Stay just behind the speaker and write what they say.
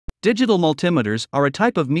Digital multimeters are a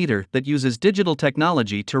type of meter that uses digital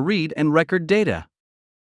technology to read and record data.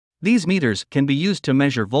 These meters can be used to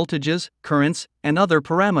measure voltages, currents, and other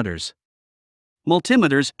parameters.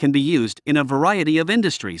 Multimeters can be used in a variety of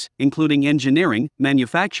industries, including engineering,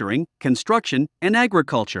 manufacturing, construction, and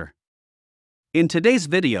agriculture. In today's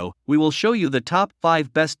video, we will show you the top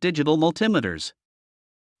 5 best digital multimeters.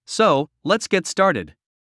 So, let's get started.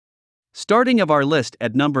 Starting of our list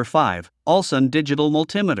at number 5, Ulsun Digital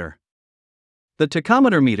Multimeter. The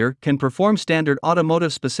tachometer meter can perform standard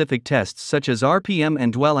automotive-specific tests such as RPM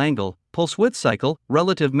and dwell angle, pulse width cycle,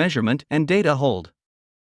 relative measurement, and data hold.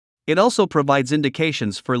 It also provides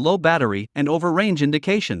indications for low battery and over-range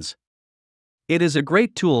indications. It is a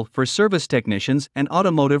great tool for service technicians and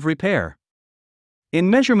automotive repair. In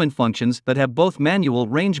measurement functions that have both manual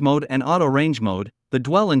range mode and auto range mode, the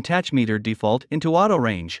dwell and tachmeter default into auto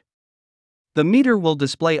range. The meter will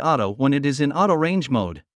display auto when it is in auto range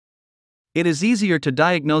mode. It is easier to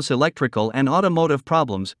diagnose electrical and automotive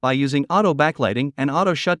problems by using auto backlighting and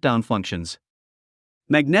auto shutdown functions.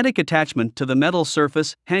 Magnetic attachment to the metal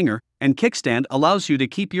surface, hanger, and kickstand allows you to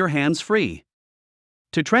keep your hands free.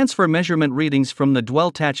 To transfer measurement readings from the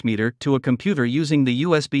dwell tachmeter to a computer using the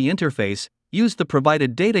USB interface, use the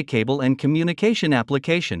provided data cable and communication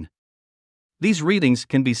application. These readings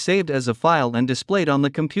can be saved as a file and displayed on the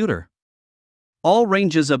computer. All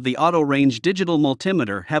ranges of the auto-range digital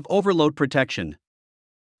multimeter have overload protection.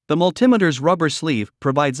 The multimeter's rubber sleeve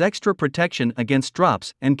provides extra protection against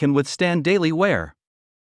drops and can withstand daily wear.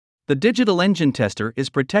 The digital engine tester is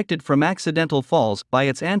protected from accidental falls by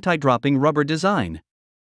its anti-dropping rubber design.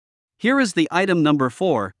 Here is the item number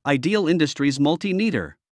 4, Ideal Industries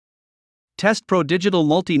Multimeter. Test Pro Digital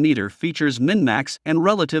Multimeter features min-max and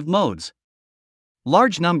relative modes.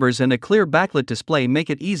 Large numbers and a clear backlit display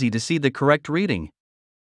make it easy to see the correct reading.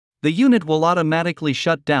 The unit will automatically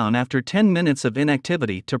shut down after 10 minutes of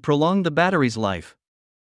inactivity to prolong the battery's life.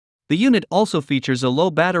 The unit also features a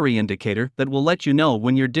low battery indicator that will let you know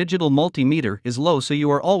when your digital multimeter is low so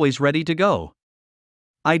you are always ready to go.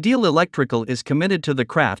 Ideal Electrical is committed to the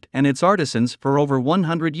craft and its artisans for over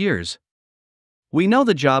 100 years. We know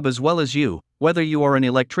the job as well as you, whether you are an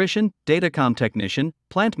electrician, datacom technician,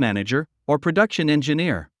 plant manager, or production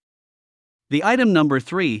engineer. The item number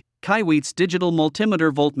 3, Kaiweets Digital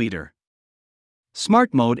Multimeter Voltmeter.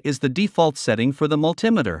 Smart Mode is the default setting for the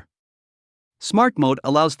multimeter. Smart Mode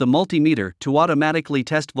allows the multimeter to automatically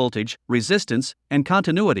test voltage, resistance, and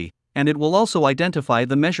continuity, and it will also identify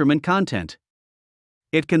the measurement content.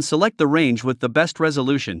 It can select the range with the best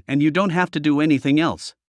resolution and you don't have to do anything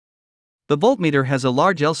else. The voltmeter has a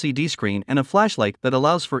large LCD screen and a flashlight that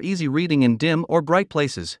allows for easy reading in dim or bright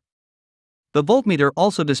places. The voltmeter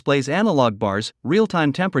also displays analog bars,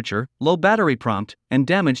 real-time temperature, low battery prompt, and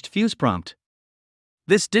damaged fuse prompt.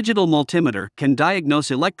 This digital multimeter can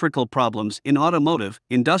diagnose electrical problems in automotive,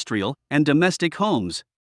 industrial, and domestic homes.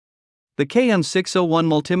 The KM601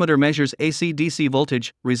 multimeter measures AC-DC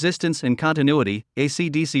voltage, resistance and continuity,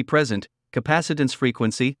 AC-DC present, capacitance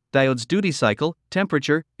frequency, diodes duty cycle,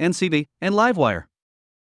 temperature, NCV, and livewire.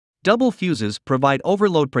 Double fuses provide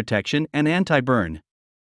overload protection and anti-burn.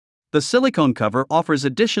 The silicone cover offers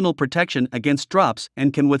additional protection against drops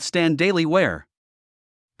and can withstand daily wear.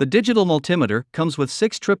 The digital multimeter comes with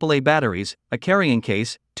 6 AAA batteries, a carrying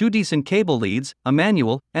case, 2 decent cable leads, a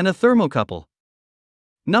manual, and a thermocouple.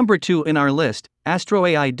 Number 2 in our list, Astro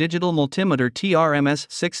AI Digital Multimeter TRMS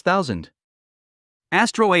 6000.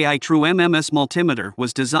 Astro AI True MMS Multimeter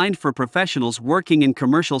was designed for professionals working in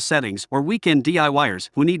commercial settings or weekend DIYers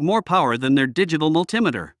who need more power than their digital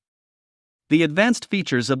multimeter. The advanced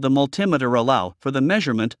features of the multimeter allow for the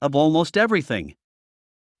measurement of almost everything.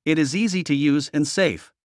 It is easy to use and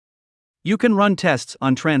safe. You can run tests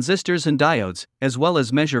on transistors and diodes, as well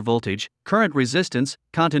as measure voltage, current resistance,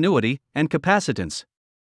 continuity, and capacitance.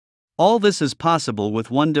 All this is possible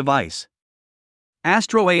with one device.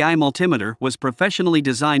 Astro AI Multimeter was professionally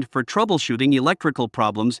designed for troubleshooting electrical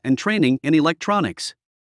problems and training in electronics.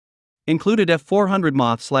 Included F400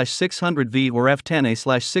 MOF/600V or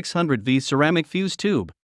F10A/600V ceramic fuse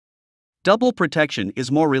tube. Double protection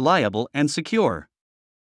is more reliable and secure.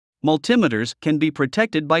 Multimeters can be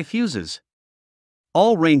protected by fuses.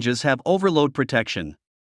 All ranges have overload protection.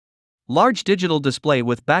 Large digital display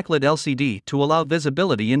with backlit LCD to allow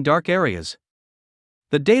visibility in dark areas.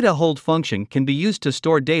 The data hold function can be used to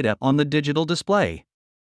store data on the digital display.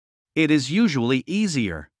 It is usually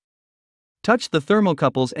easier. Touch the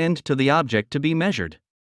thermocouple's end to the object to be measured.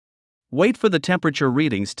 Wait for the temperature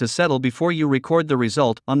readings to settle before you record the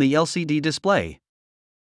result on the LCD display.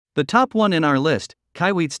 The top one in our list,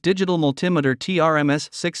 Kaiweets Digital Multimeter TRMS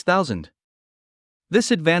 6000. This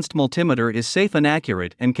advanced multimeter is safe and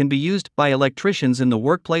accurate and can be used by electricians in the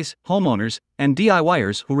workplace, homeowners, and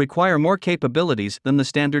DIYers who require more capabilities than the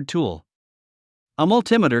standard tool. A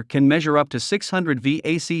multimeter can measure up to 600 V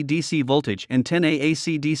AC/DC voltage and 10 A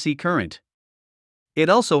AC/DC current. It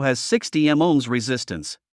also has 60 ohms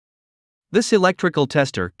resistance. This electrical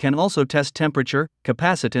tester can also test temperature,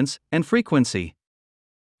 capacitance, and frequency.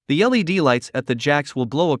 The LED lights at the jacks will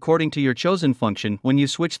glow according to your chosen function when you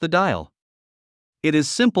switch the dial. It is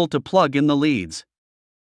simple to plug in the leads.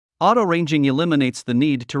 Auto-ranging eliminates the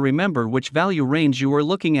need to remember which value range you are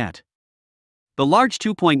looking at. The large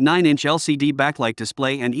 2.9-inch LCD backlight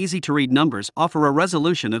display and easy-to-read numbers offer a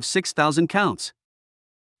resolution of 6,000 counts.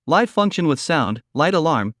 Live function with sound, light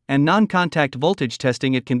alarm, and non-contact voltage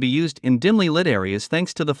testing. It can be used in dimly lit areas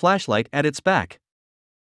thanks to the flashlight at its back.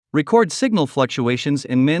 Record signal fluctuations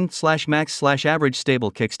in min/max/average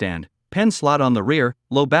stable kickstand, pen slot on the rear,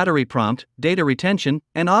 low battery prompt, data retention,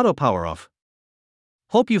 and auto power off.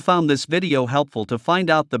 Hope you found this video helpful to find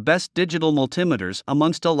out the best digital multimeters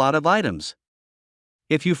amongst a lot of items.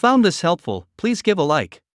 If you found this helpful, please give a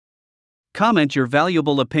like. Comment your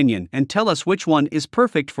valuable opinion and tell us which one is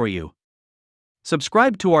perfect for you.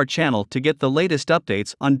 Subscribe to our channel to get the latest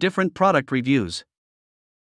updates on different product reviews.